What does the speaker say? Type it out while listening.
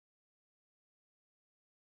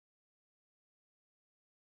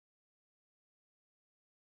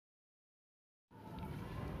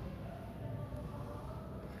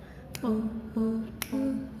do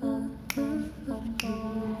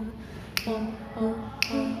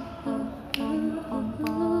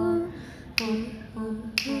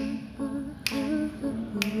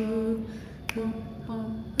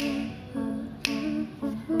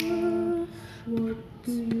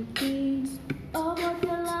you think about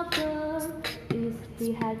your lover? Is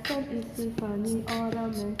he handsome, is he funny or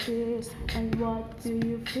romantic? And what do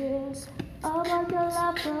you feel about your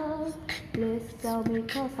lover? Please tell me,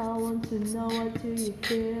 cause I want to know what do you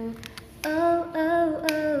feel. Oh, oh,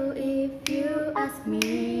 oh, if you ask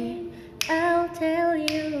me, I'll tell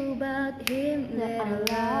you about him that I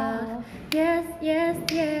love. Yes, yes,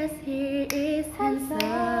 yes, he is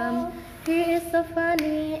handsome. He is so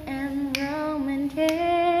funny and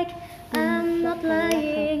romantic. I'm not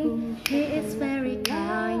lying, he is very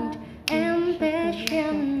kind and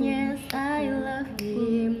patient. Yes, I love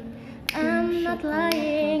him. I'm not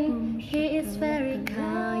lying, he is very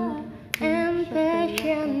kind and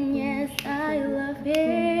patient. Yes, I love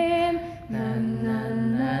him. Na na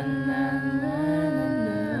na na na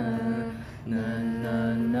na na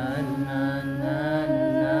na na na na.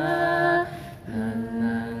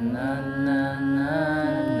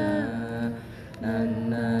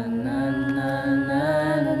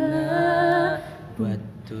 What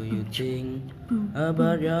do you think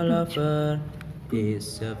about your lover? Is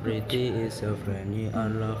so pretty, is so friendly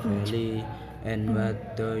or lovely? And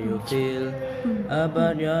what do you feel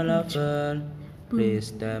about your lover?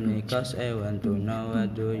 Please tell me, cause I want to know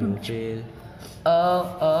what do you feel. Oh,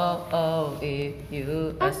 oh, oh, if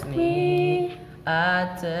you ask me,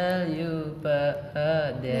 I tell you about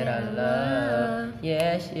her that I love.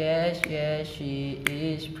 Yes, yes, yes, she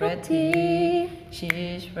is pretty,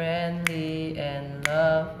 she's friendly and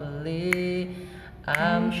lovely.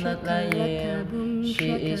 I'm not lying,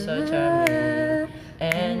 she is so charming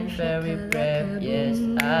and very brave. Yes,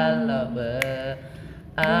 I love her.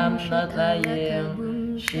 I'm not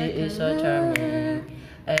lying, she is so charming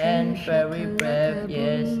and very brave.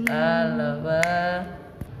 Yes, I love her.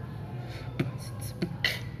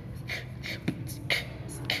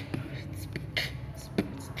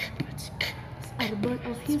 Are both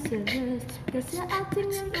of you serious? Cause you're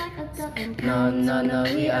acting just like a girl and No, no, no,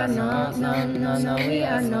 we are not. No, no, no, we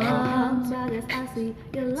are not. but as I see,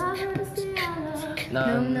 your lover is Mutiara.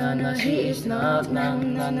 No, no, no, she is not. No,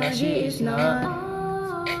 no, no, she is not.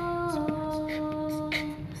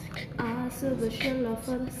 I suppose your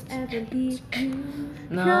lovers ever leave you.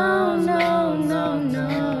 No, no, no,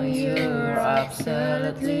 no, you're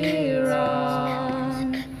absolutely wrong.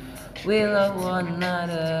 We love one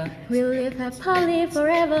another. We'll live happily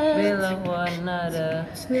forever. We love one another.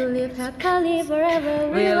 We'll live happily forever.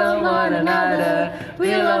 We love one another. We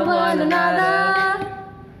love one another.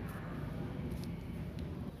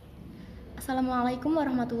 Assalamualaikum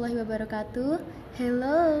warahmatullahi wabarakatuh.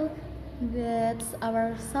 Hello, that's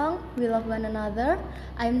our song We Love One Another.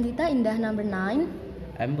 I'm Dita, Indah number 9.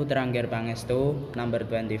 I'm Putra Pangestu, number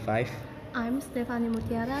 25. I'm Stefani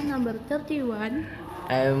Mutiara, number 31.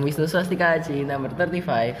 I'm Wisnu Swastika A, number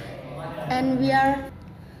 35. And we are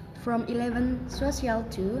from 11 Social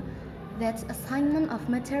 2. That's assignment of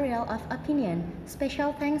material of opinion.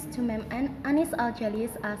 Special thanks to Ma'am Anis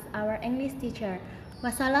Aljalis as our English teacher.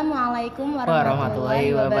 Wassalamualaikum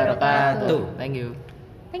warahmatullahi wabarakatuh. Thank you.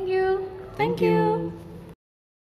 Thank you. Thank you.